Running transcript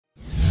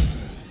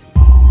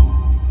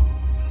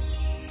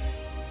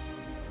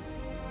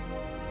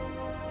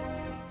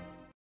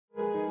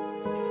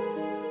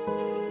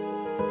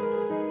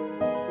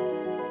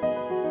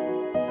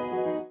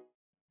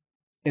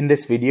In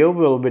this video,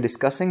 we will be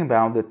discussing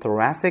about the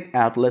thoracic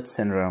outlet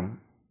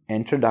syndrome.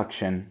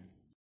 Introduction.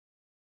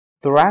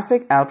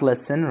 Thoracic outlet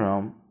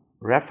syndrome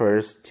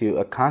refers to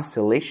a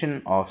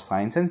constellation of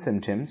signs and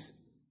symptoms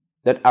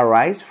that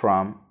arise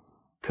from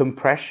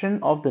compression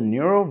of the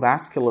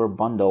neurovascular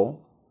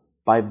bundle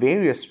by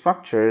various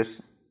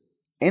structures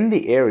in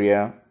the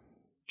area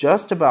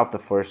just above the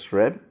first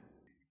rib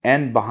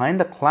and behind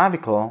the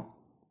clavicle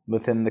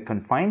within the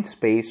confined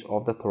space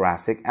of the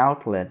thoracic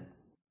outlet.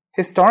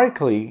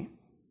 Historically,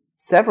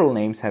 several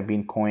names have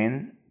been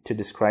coined to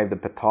describe the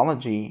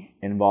pathology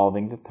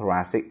involving the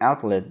thoracic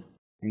outlet,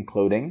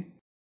 including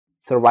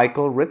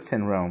cervical rib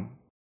syndrome,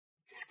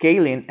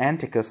 scalene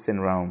anticus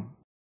syndrome,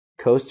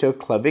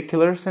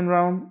 costoclavicular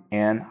syndrome,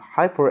 and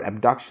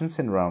hyperabduction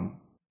syndrome.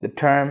 The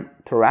term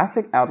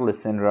thoracic outlet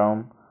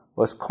syndrome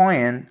was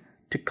coined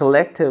to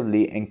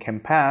collectively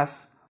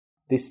encompass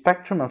the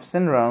spectrum of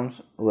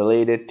syndromes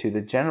related to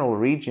the general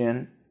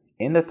region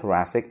in the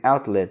thoracic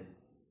outlet.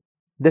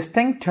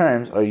 Distinct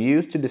terms are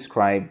used to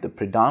describe the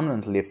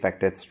predominantly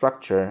affected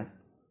structure,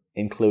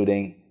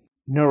 including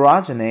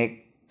neurogenic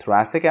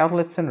thoracic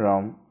outlet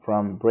syndrome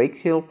from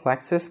brachial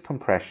plexus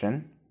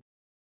compression,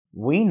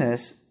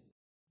 venous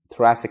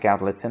thoracic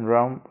outlet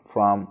syndrome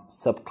from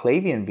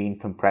subclavian vein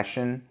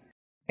compression,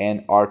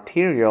 and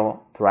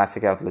arterial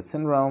thoracic outlet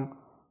syndrome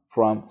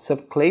from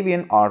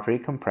subclavian artery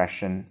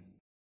compression.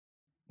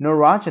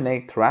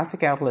 Neurogenic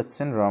thoracic outlet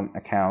syndrome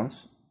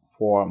accounts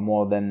for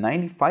more than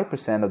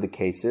 95% of the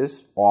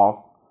cases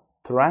of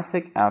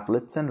thoracic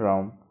outlet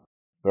syndrome,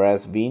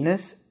 whereas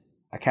venous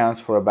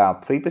accounts for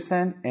about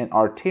 3% and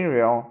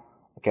arterial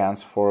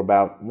accounts for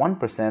about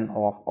 1%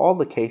 of all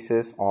the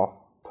cases of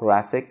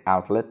thoracic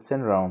outlet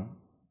syndrome.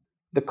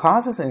 The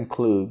causes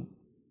include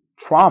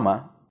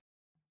trauma,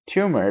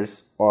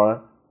 tumors,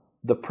 or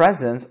the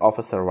presence of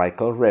a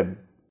cervical rib.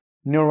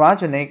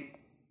 Neurogenic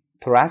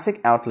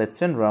thoracic outlet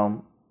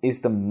syndrome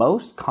is the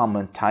most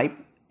common type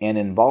and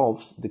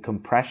involves the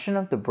compression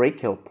of the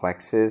brachial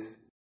plexus,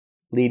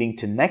 leading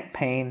to neck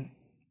pain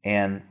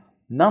and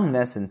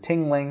numbness and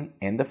tingling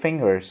in the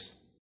fingers.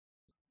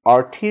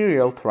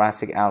 Arterial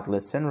thoracic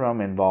outlet syndrome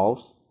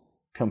involves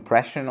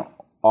compression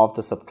of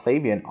the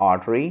subclavian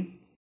artery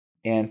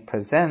and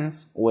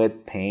presents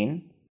with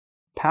pain,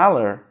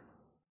 pallor,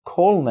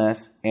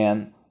 coldness,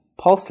 and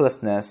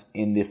pulselessness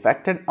in the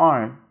affected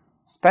arm,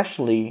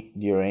 especially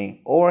during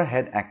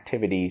overhead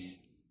activities.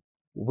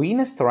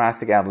 Venous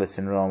thoracic outlet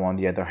syndrome, on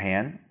the other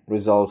hand,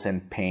 results in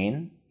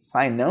pain,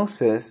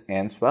 cyanosis,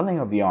 and swelling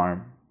of the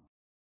arm.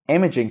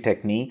 Imaging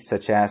techniques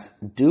such as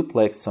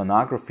duplex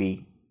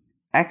sonography,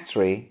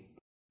 X-ray,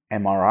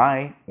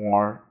 MRI,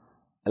 or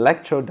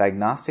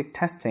electrodiagnostic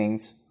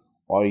testings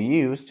are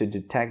used to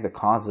detect the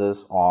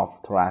causes of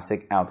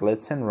thoracic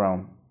outlet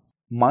syndrome.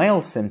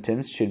 Mild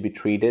symptoms should be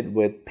treated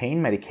with pain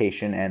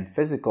medication and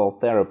physical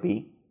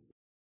therapy.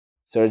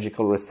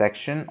 Surgical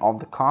resection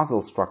of the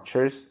causal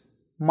structures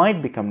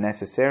might become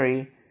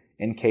necessary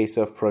in case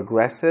of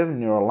progressive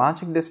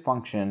neurologic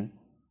dysfunction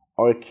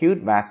or acute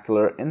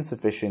vascular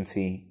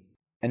insufficiency.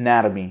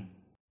 Anatomy.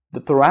 The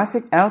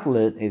thoracic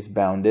outlet is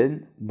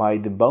bounded by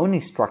the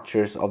bony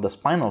structures of the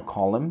spinal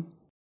column,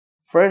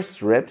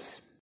 first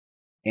ribs,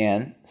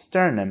 and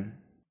sternum.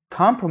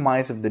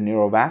 Compromise of the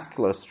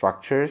neurovascular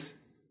structures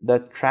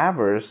that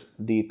traverse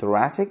the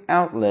thoracic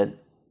outlet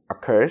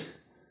occurs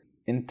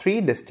in three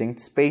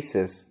distinct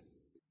spaces: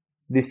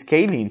 the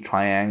scalene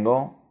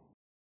triangle,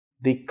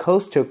 the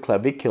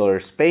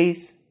costoclavicular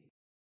space,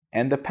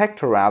 and the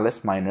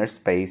pectoralis minor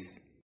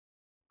space.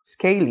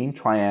 Scalene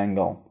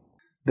triangle.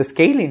 The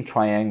scalene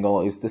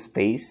triangle is the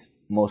space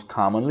most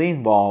commonly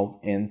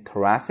involved in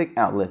thoracic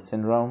outlet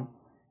syndrome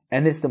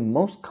and is the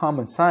most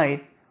common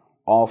site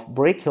of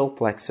brachial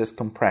plexus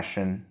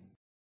compression.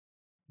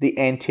 The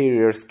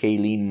anterior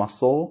scalene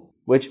muscle,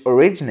 which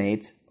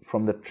originates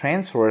from the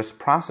transverse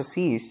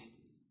processes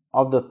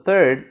of the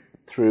third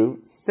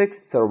through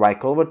sixth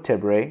cervical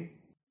vertebrae,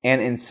 and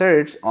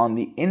inserts on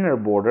the inner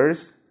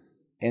borders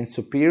and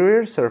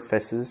superior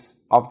surfaces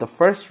of the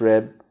first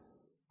rib,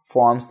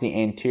 forms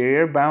the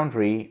anterior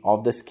boundary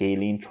of the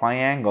scalene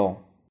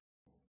triangle.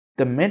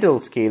 The middle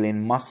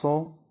scalene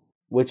muscle,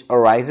 which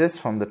arises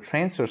from the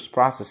transverse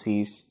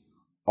processes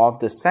of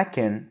the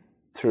second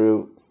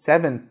through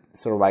seventh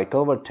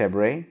cervical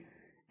vertebrae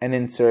and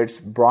inserts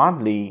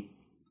broadly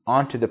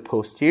onto the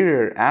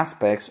posterior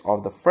aspects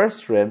of the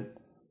first rib,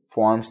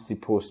 forms the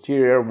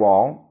posterior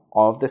wall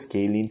of the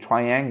scalene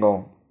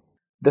triangle.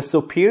 The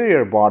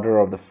superior border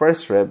of the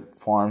first rib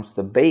forms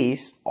the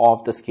base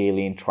of the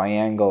scalene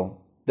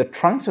triangle. The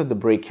trunks of the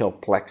brachial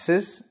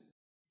plexus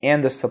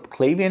and the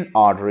subclavian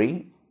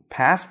artery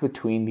pass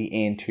between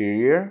the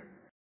anterior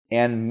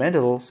and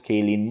middle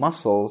scalene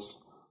muscles,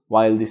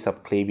 while the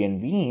subclavian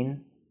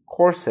vein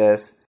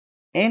courses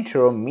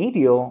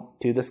anteromedial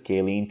to the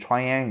scalene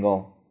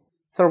triangle.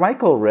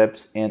 Cervical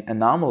ribs and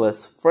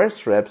anomalous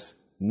first ribs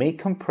may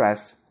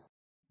compress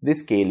the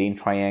scalene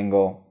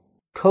triangle.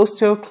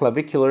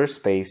 Costoclavicular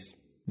space.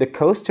 The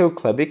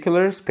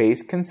costoclavicular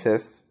space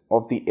consists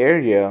of the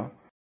area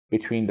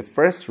between the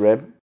first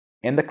rib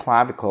and the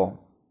clavicle.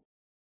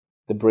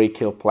 the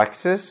brachial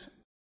plexus,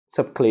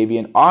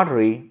 subclavian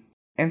artery,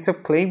 and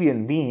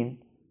subclavian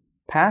vein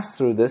pass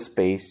through this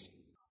space.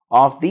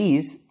 Of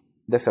these,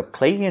 the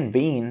subclavian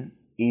vein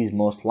is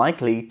most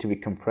likely to be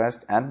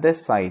compressed at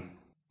this site,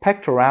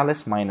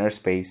 pectoralis minor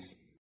space.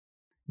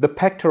 The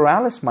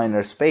pectoralis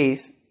minor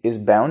space is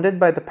bounded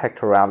by the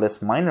pectoralis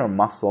minor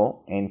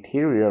muscle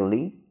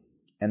anteriorly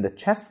and the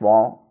chest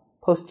wall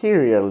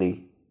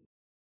posteriorly.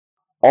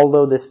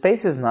 Although this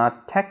space is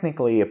not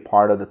technically a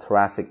part of the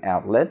thoracic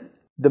outlet,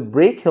 the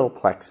brachial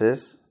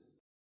plexus,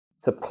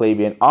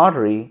 subclavian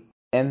artery,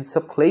 and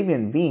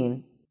subclavian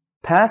vein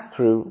pass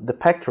through the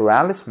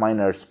pectoralis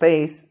minor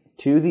space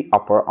to the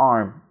upper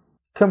arm.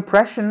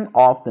 Compression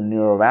of the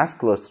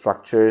neurovascular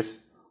structures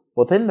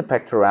within the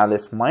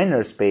pectoralis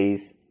minor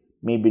space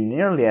may be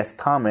nearly as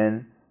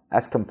common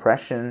as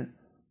compression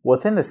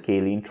within the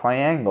scalene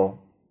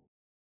triangle.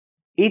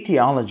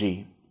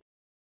 Etiology: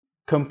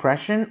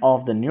 compression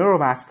of the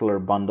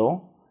neurovascular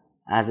bundle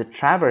as it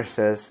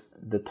traverses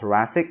the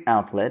thoracic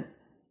outlet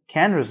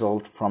can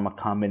result from a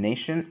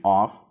combination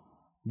of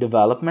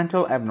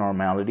developmental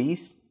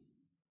abnormalities,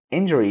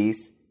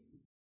 injuries,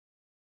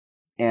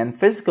 and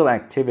physical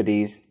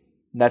activities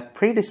that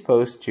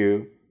predispose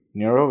to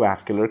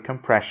neurovascular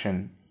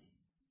compression.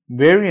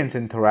 Variants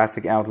in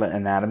thoracic outlet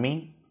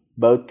anatomy,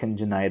 both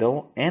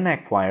congenital and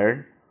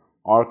acquired,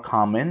 are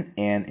common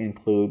and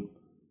include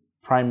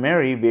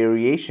primary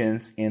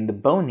variations in the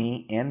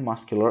bony and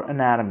muscular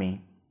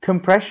anatomy.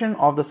 Compression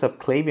of the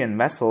subclavian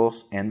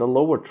vessels and the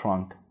lower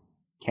trunk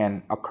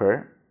can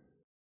occur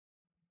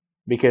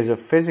because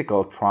of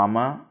physical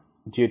trauma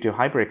due to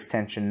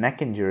hyperextension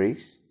neck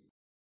injuries,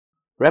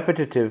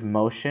 repetitive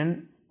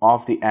motion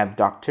of the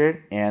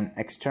abducted and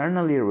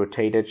externally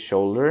rotated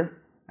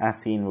shoulder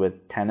as seen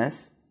with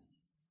tennis,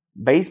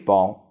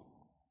 baseball,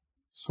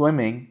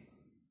 swimming,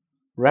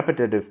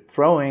 repetitive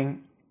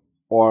throwing,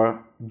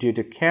 or due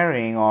to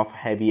carrying of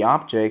heavy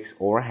objects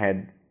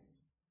overhead.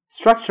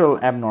 Structural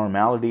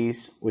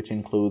abnormalities, which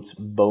includes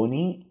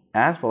bony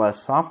as well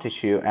as soft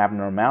tissue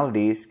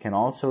abnormalities, can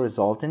also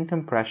result in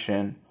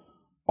compression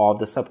of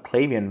the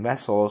subclavian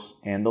vessels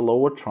and the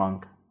lower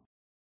trunk.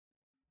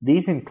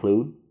 These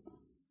include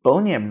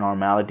bony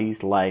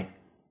abnormalities like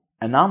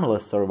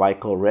anomalous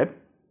cervical rib,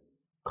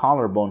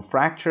 collarbone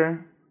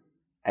fracture,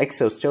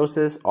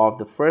 exostosis of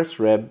the first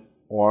rib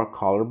or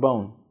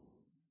collarbone.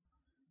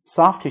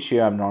 Soft tissue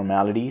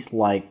abnormalities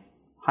like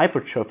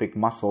hypertrophic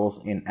muscles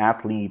in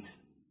athletes,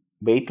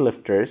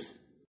 weightlifters,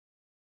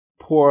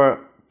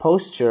 poor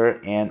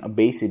posture and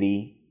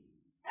obesity,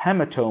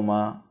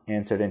 hematoma,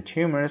 and certain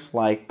tumors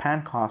like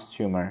Pancoast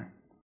tumor.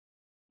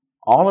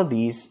 All of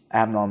these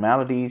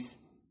abnormalities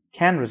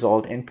can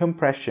result in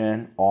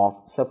compression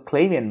of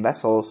subclavian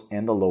vessels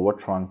in the lower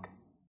trunk.